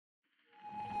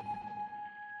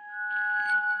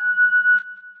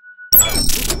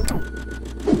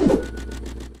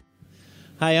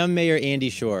Hi, I'm Mayor Andy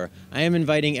Shore. I am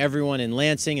inviting everyone in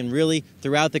Lansing and really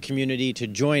throughout the community to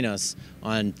join us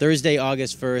on Thursday,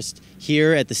 August 1st,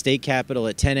 here at the State Capitol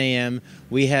at 10 a.m.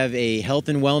 We have a health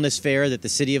and wellness fair that the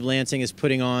City of Lansing is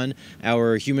putting on.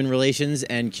 Our human relations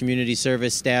and community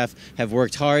service staff have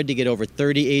worked hard to get over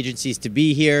 30 agencies to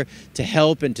be here to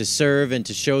help and to serve and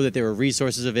to show that there are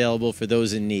resources available for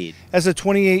those in need. As a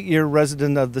 28-year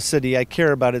resident of the city, I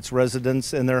care about its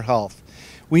residents and their health.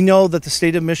 We know that the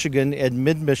state of Michigan and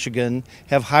mid-Michigan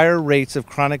have higher rates of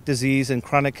chronic disease and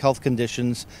chronic health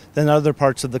conditions than other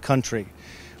parts of the country.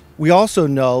 We also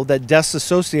know that deaths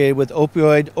associated with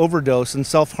opioid overdose and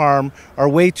self-harm are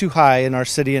way too high in our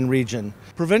city and region.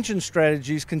 Prevention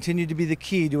strategies continue to be the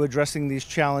key to addressing these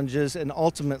challenges and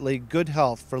ultimately good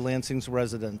health for Lansing's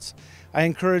residents. I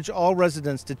encourage all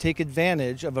residents to take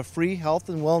advantage of a free health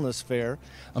and wellness fair.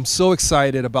 I'm so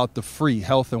excited about the free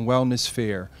health and wellness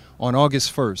fair on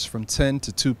August 1st from 10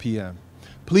 to 2 p.m.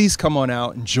 Please come on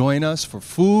out and join us for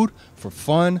food, for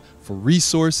fun, for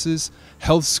resources,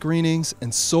 health screenings,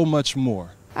 and so much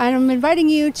more. I'm inviting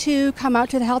you to come out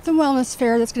to the Health and Wellness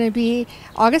Fair that's going to be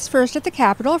August 1st at the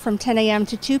Capitol from 10 a.m.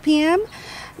 to 2 p.m.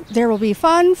 There will be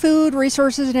fun, food,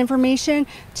 resources, and information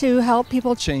to help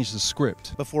people change the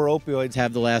script before opioids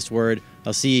have the last word.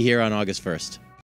 I'll see you here on August 1st.